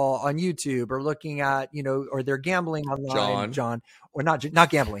 baseball on YouTube, or looking at, or they're gambling online, John, or not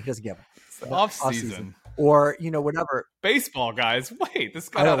gambling. He doesn't gamble. Off season. Or, whatever. Baseball, guys. Wait, this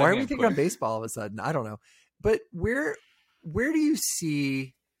guy. Why are we thinking on baseball all of a sudden? I don't know. But where do you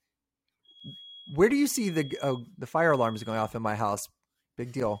see the fire alarms going off in my house?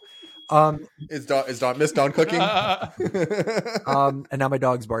 Big deal. Is Miss Dawn cooking? And now my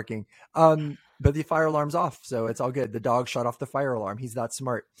dog's barking. But the fire alarm's off, so it's all good. The dog shut off the fire alarm. He's that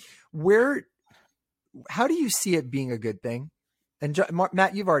smart. Where how do you see it being a good thing? And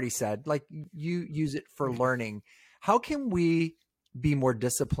Matt, you've already said, like, you use it for learning. How can we be more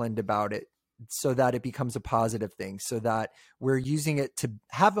disciplined about it so that it becomes a positive thing, so that we're using it to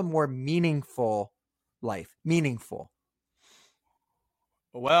have a more meaningful life? Meaningful.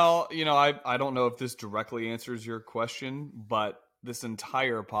 Well, I don't know if this directly answers your question, but this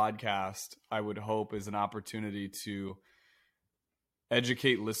entire podcast, I would hope, is an opportunity to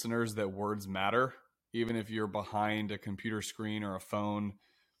educate listeners that words matter, even if you're behind a computer screen or a phone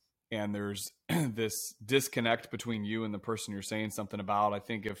and there's this disconnect between you and the person you're saying something about. I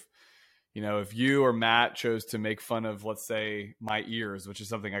think if you or Matt chose to make fun of, let's say, my ears, which is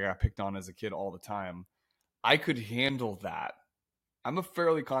something I got picked on as a kid all the time, I could handle that. I'm a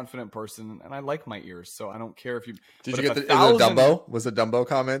fairly confident person and I like my ears, so I don't care if you... Did you get the Dumbo? Was the Dumbo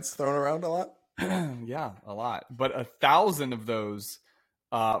comments thrown around a lot? Yeah, a lot. But 1,000 of those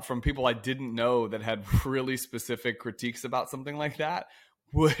from people I didn't know that had really specific critiques about something like that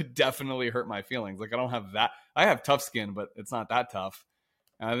would definitely hurt my feelings. Like, I don't have that. I have tough skin, but it's not that tough.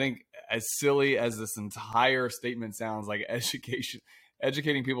 And I think, as silly as this entire statement sounds, like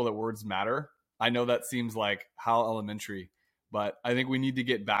educating people that words matter, I know that seems like how elementary, but I think we need to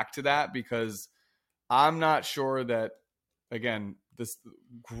get back to that, because I'm not sure that, again, this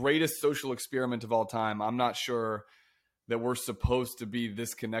greatest social experiment of all time, I'm not sure that we're supposed to be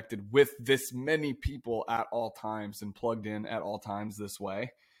this connected with this many people at all times and plugged in at all times this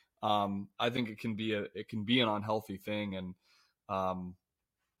way. I think it can be an unhealthy thing. And I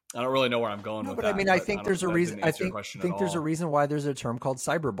don't really know where I'm going with that. I mean, I think there's a reason. I think there's a reason why there's a term called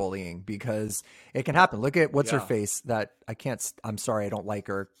cyberbullying, because it can happen. Look at what's her face that I can't. I'm sorry, I don't like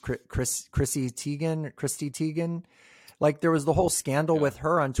her. Chrissy Teigen. Like, there was the whole scandal with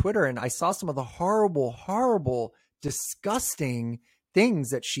her on Twitter, and I saw some of the horrible, disgusting things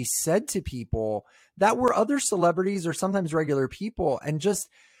that she said to people that were other celebrities or sometimes regular people, and just.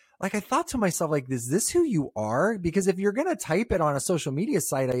 Like, I thought to myself, like, is this who you are? Because if you're going to type it on a social media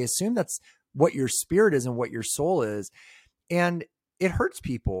site, I assume that's what your spirit is and what your soul is. And it hurts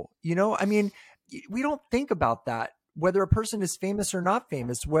people. I mean, we don't think about that, whether a person is famous or not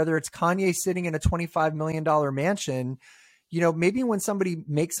famous, whether it's Kanye sitting in a $25 million mansion. Maybe when somebody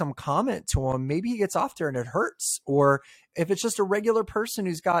makes some comment to him, maybe he gets off there and it hurts. Or if it's just a regular person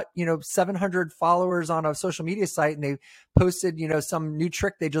who's got, 700 followers on a social media site and they posted, some new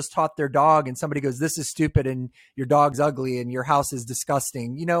trick they just taught their dog, and somebody goes, "This is stupid and your dog's ugly and your house is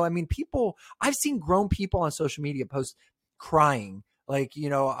disgusting." I mean, I've seen grown people on social media post crying like,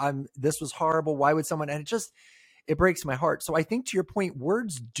 this was horrible. Why would someone, and it breaks my heart. So I think, to your point,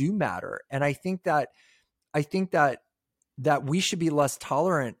 words do matter. And I think that we should be less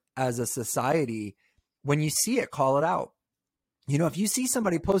tolerant as a society. When you see it, call it out. If you see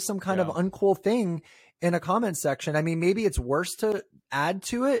somebody post some kind of uncool thing in a comment section, I mean, maybe it's worse to add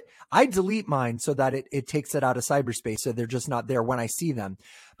to it. I delete mine so that it takes it out of cyberspace, so they're just not there when I see them.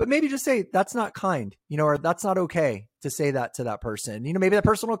 But maybe just say, that's not kind, or that's not okay to say that to that person. Maybe that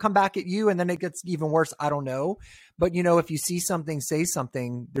person will come back at you and then it gets even worse. I don't know. But, if you see something, say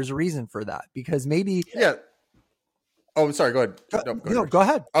something. There's a reason for that, because maybe... Yeah. Oh, sorry. Go ahead. Go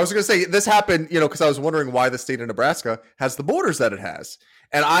ahead. I was going to say, this happened, because I was wondering why the state of Nebraska has the borders that it has.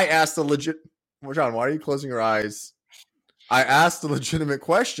 And I asked John, why are you closing your eyes? I asked a legitimate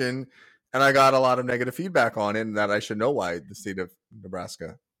question, and I got a lot of negative feedback on it, and that I should know why the state of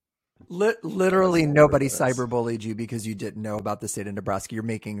Nebraska. Literally nobody cyberbullied you because you didn't know about the state of Nebraska. You're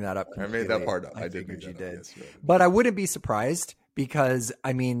making that up completely. I made that part up. I figured you did. Yes, but I wouldn't be surprised, because,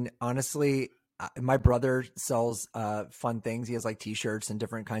 I mean, honestly, my brother sells fun things. He has like t-shirts and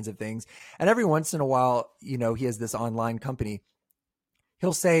different kinds of things. And every once in a while, he has this online company.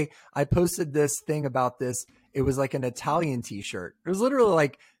 He'll say, "I posted this thing about this. It was like an Italian t-shirt." It was literally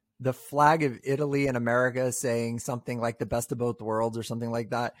like the flag of Italy and America saying something like the best of both worlds or something like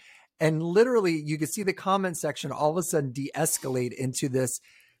that. And literally you could see the comment section all of a sudden de-escalate into this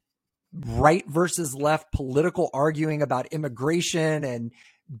right versus left political arguing about immigration and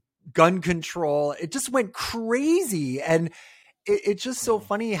gun control. It just went crazy. And it's just so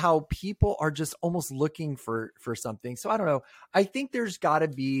funny how people are just almost looking for something. So I don't know. I think there's got to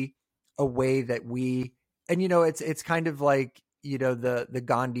be a way that it's kind of like, the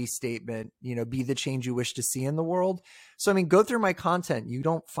Gandhi statement, be the change you wish to see in the world. So, I mean, go through my content.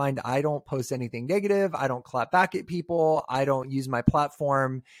 I don't post anything negative. I don't clap back at people. I don't use my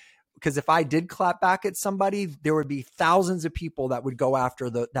platform, because if I did clap back at somebody, there would be thousands of people that would go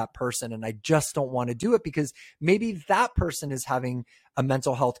after that person. And I just don't want to do it, because maybe that person is having a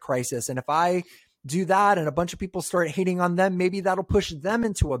mental health crisis. And if I do that and a bunch of people start hating on them, maybe that'll push them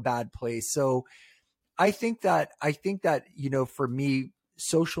into a bad place. So I think that, for me,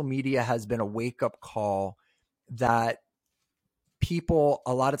 social media has been a wake up call that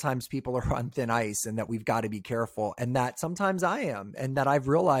a lot of times people are on thin ice, and that we've got to be careful, and that sometimes I am, and that I've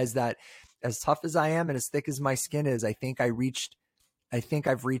realized that as tough as I am and as thick as my skin is, I think I've reached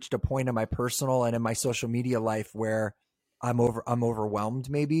a point in my personal and in my social media life where I'm overwhelmed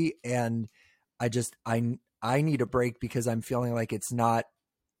maybe. And I need a break, because I'm feeling like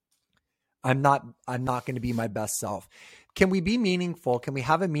I'm not going to be my best self. Can we be meaningful? Can we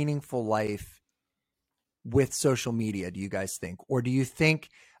have a meaningful life with social media, do you guys think? Or do you think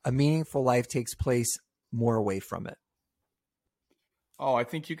a meaningful life takes place more away from it? Oh, I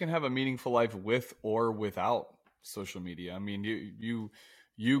think you can have a meaningful life with or without social media. I mean,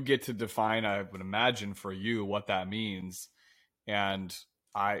 you get to define, I would imagine, for you what that means. And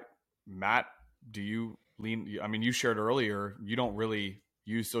Matt, do you lean, I mean, you shared earlier, you don't really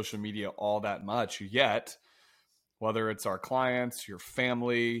use social media all that much yet, whether it's our clients, your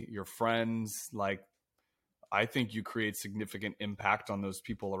family, your friends. Like, I think you create significant impact on those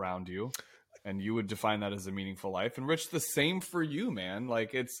people around you, and you would define that as a meaningful life. And Rich, the same for you, man.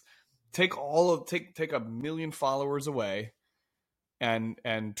 Like, it's take a million followers away and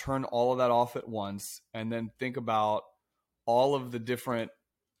turn all of that off at once. And then think about all of the different,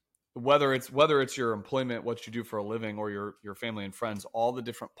 whether it's your employment, what you do for a living, or your family and friends, all the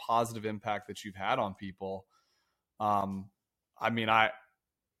different positive impact that you've had on people. I mean,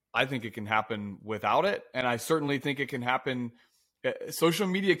 I think it can happen without it. And I certainly think it can happen. Social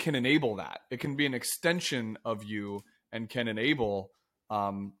media can enable that. It can be an extension of you and can enable,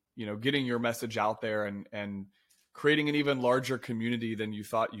 getting your message out there and creating an even larger community than you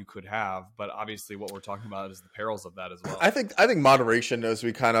thought you could have. But obviously what we're talking about is the perils of that as well. I think moderation, as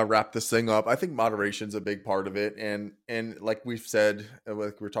we kind of wrap this thing up, I think moderation is a big part of it. And like we've said,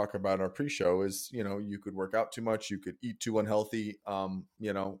 like we're talking about in our pre-show, is, you could work out too much, you could eat too unhealthy,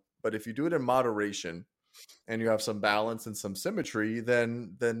 but if you do it in moderation and you have some balance and some symmetry,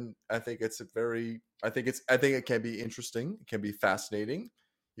 then I think it can be interesting. It can be fascinating.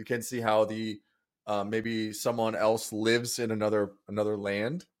 You can see how maybe someone else lives in another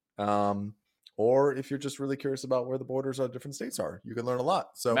land. Or if you're just really curious about where the borders of different states are, you can learn a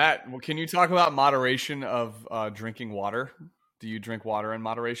lot. So Matt, can you talk about moderation of drinking water? Do you drink water in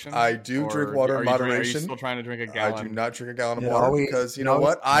moderation? I do drink water in moderation. Are you still trying to drink a gallon? I do not drink a gallon of water because you know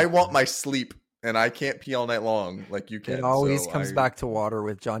what? I want my sleep, and I can't pee all night long like you can. It always comes back to water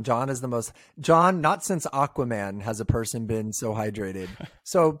with John. John, not since Aquaman has a person been so hydrated.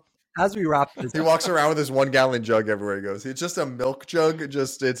 So as we wrap this, he walks around with his 1 gallon jug everywhere he goes. It's just a milk jug.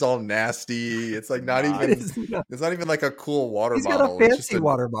 It's all nasty. It's like not even. It's not even like a cool water bottle. He's got a fancy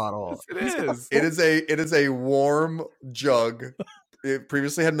water bottle. Yes, it is. It is a warm jug. It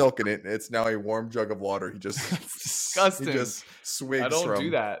previously had milk in it. It's now a warm jug of water. He just disgusting. He just swigs. I don't do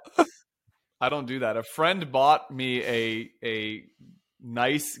that. I don't do that. A friend bought me a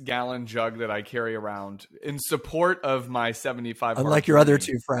nice gallon jug that I carry around in support of my 75. Unlike your other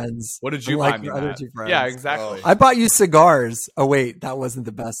two friends. What did you buy me, Matt? Yeah, exactly. I bought you cigars. Oh wait, that wasn't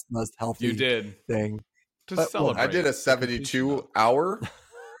the best, most healthy. You did thing. Celebrate. I did a 72-hour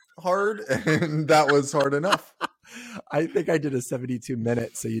hard, and that was hard enough. I think I did a 72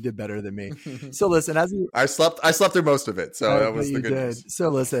 minutes, so you did better than me. So listen, I slept through most of it, so that was the good news. So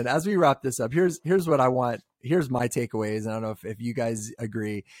listen, as we wrap this up, here's what I want. Here's my takeaways. I don't know if you guys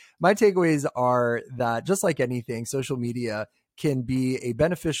agree. My takeaways are that just like anything, social media can be a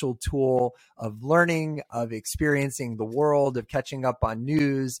beneficial tool of learning, of experiencing the world, of catching up on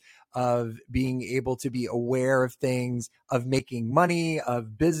news, of being able to be aware of things, of making money,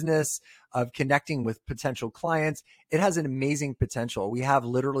 of business, of connecting with potential clients. It has an amazing potential. We have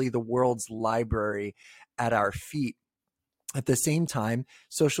literally the world's library at our feet. At the same time,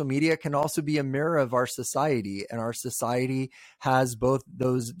 social media can also be a mirror of our society, and our society has both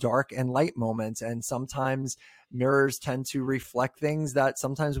those dark and light moments. And sometimes mirrors tend to reflect things that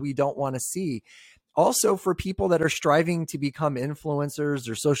sometimes we don't want to see. Also, for people that are striving to become influencers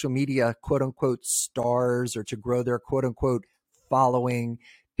or social media, quote unquote, stars, or to grow their quote unquote following,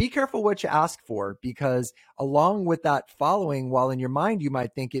 be careful what you ask for, because along with that following, while in your mind you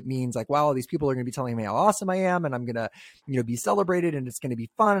might think it means like, wow, these people are going to be telling me how awesome I am, and I'm going to, be celebrated, and it's going to be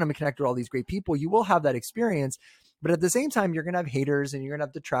fun, and I'm going to connect with all these great people. You will have that experience. But at the same time, you're going to have haters, and you're going to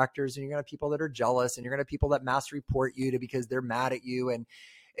have detractors, and you're going to have people that are jealous, and you're going to have people that mass report you because they're mad at you. And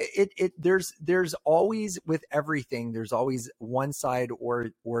there's always, with everything, there's always one side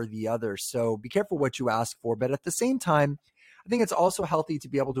or the other. So be careful what you ask for. But at the same time, I think it's also healthy to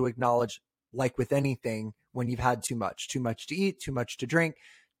be able to acknowledge, like with anything, when you've had too much to eat, too much to drink,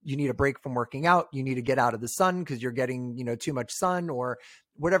 you need a break from working out, you need to get out of the sun because you're getting, too much sun, or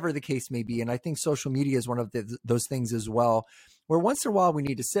whatever the case may be. And I think social media is one of those things as well, where once in a while we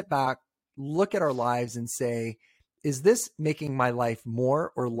need to sit back, look at our lives and say, is this making my life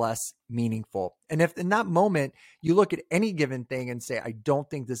more or less meaningful? And if in that moment you look at any given thing and say, I don't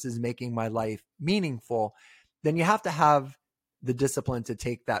think this is making my life meaningful, then you have to have the discipline to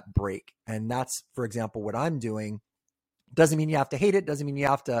take that break. And that's, for example, what I'm doing. Doesn't mean you have to hate it. Doesn't mean you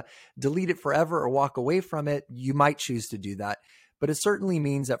have to delete it forever or walk away from it. You might choose to do that. But it certainly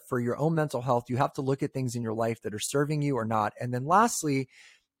means that for your own mental health, you have to look at things in your life that are serving you or not. And then lastly,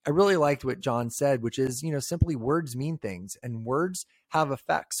 I really liked what John said, which is, simply words mean things, and words have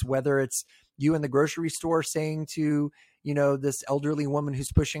effects, whether it's you in the grocery store saying to, this elderly woman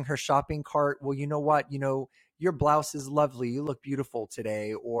who's pushing her shopping cart, well, you know what, your blouse is lovely. You look beautiful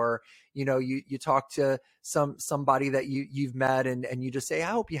today. Or, you talk to somebody that you've met and you just say, I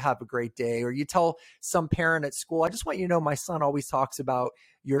hope you have a great day. Or you tell some parent at school, I just want you to know my son always talks about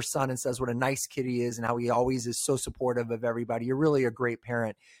your son and says what a nice kid he is and how he always is so supportive of everybody. You're really a great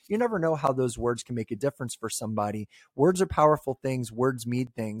parent. You never know how those words can make a difference for somebody. Words are powerful things. Words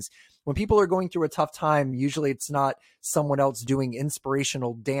mean things. When people are going through a tough time, usually it's not someone else doing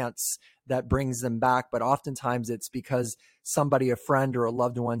inspirational dance that brings them back, but oftentimes it's because somebody, a friend or a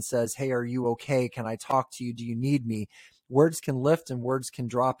loved one says, hey, are you okay? Can I talk to you? Do you need me? Words can lift and words can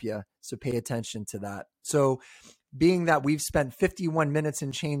drop you. So pay attention to that. So being that we've spent 51 minutes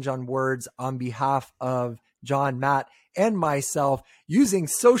and change on words on behalf of John, Matt, and myself using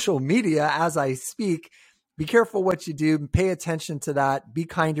social media as I speak, be careful what you do. Pay attention to that. Be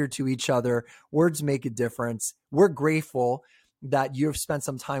kinder to each other. Words make a difference. We're grateful that you've spent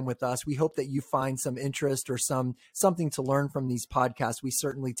some time with us. We hope that you find some interest or something to learn from these podcasts. We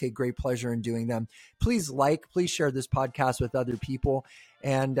certainly take great pleasure in doing them. Please please share this podcast with other people,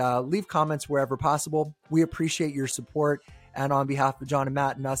 and leave comments wherever possible. We appreciate your support. And on behalf of John and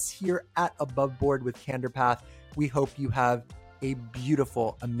Matt and us here at Above Board with Candor Path, we hope you have a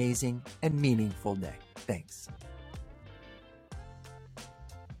beautiful, amazing, and meaningful day. Thanks.